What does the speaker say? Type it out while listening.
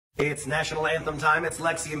It's national anthem time. It's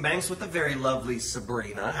Lexi and Banks with the very lovely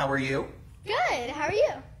Sabrina. How are you? Good. How are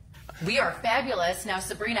you? We are fabulous. Now,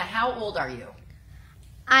 Sabrina, how old are you?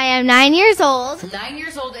 I am 9 years old. 9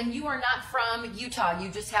 years old, and you are not from Utah. You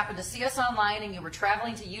just happened to see us online, and you were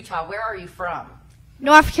traveling to Utah. Where are you from?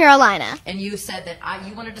 North Carolina. And you said that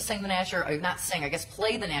you wanted to sing the national, or not sing, I guess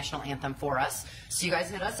play the national anthem for us. So you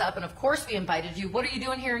guys hit us up, and of course we invited you. What are you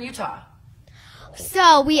doing here in Utah?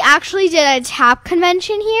 So we actually did a tap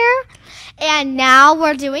convention here, and now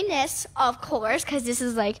we're doing this, of course, because this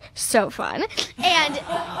is like so fun. And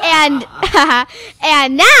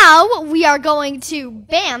and now we are going to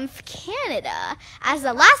Banff, Canada, as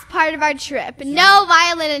the last part of our trip. No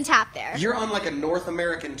violin and tap there. You're on like a North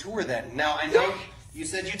American tour then. Now, I know you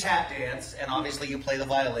said you tap dance, and obviously you play the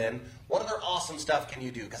violin. What other awesome stuff can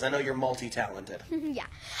you do? Because I know you're multi-talented. Yeah.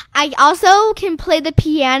 I also can play the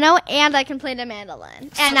piano, and I can play the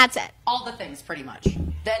mandolin. And that's it. All the things, pretty much.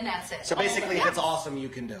 Then that's it. So basically, if it's awesome, you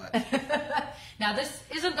can do it. Now, this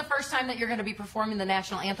isn't the first time that you're going to be performing the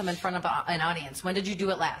national anthem in front of an audience. When did you do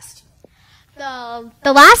it last? The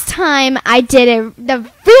last time I did it,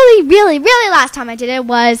 the really last time I did it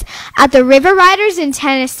was at the River Riders in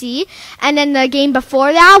Tennessee, and then the game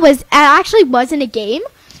before that actually wasn't a game.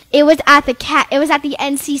 It was at the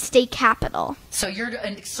NC State Capitol. So you're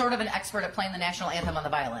sort of an expert at playing the national anthem on the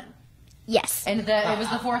violin. Yes. And it was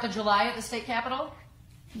the 4th of July at the State Capitol?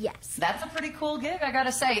 Yes. That's a pretty cool gig, I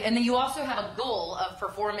gotta say. And then you also have a goal of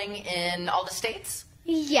performing in all the states?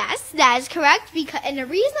 Yes, that is correct. And the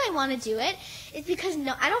reason I want to do it is because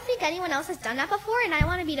I don't think anyone else has done that before, and I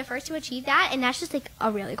want to be the first to achieve that, and that's just like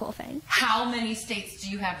a really cool thing. How many states do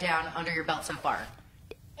you have down under your belt so far?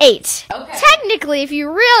 8. Okay. Technically, if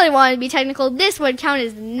you really want to be technical, this would count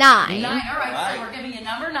as 9. 9. All right, so we're giving you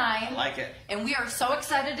number 9. I like it. And we are so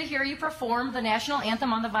excited to hear you perform the national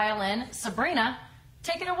anthem on the violin. Sabrina,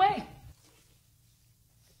 take it away.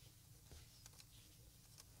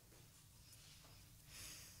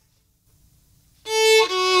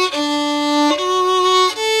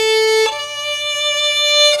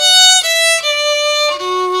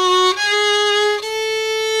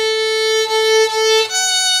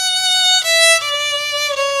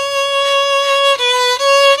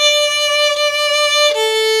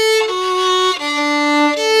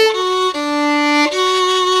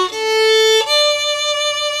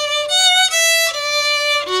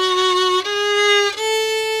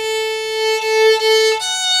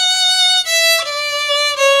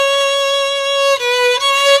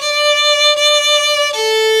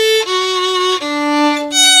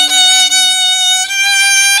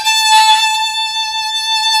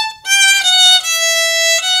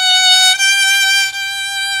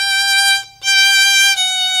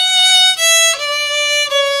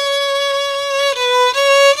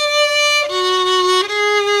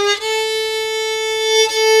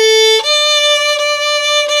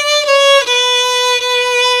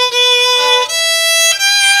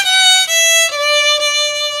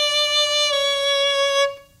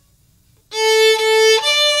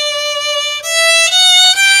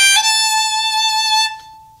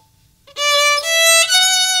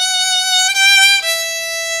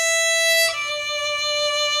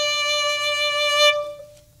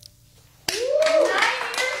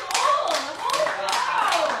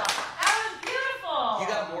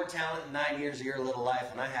 Talent in 9 years of your little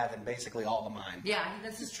life, and I have in basically all of mine. Yeah,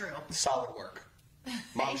 this is true. Solid work.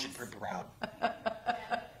 Mom should be proud.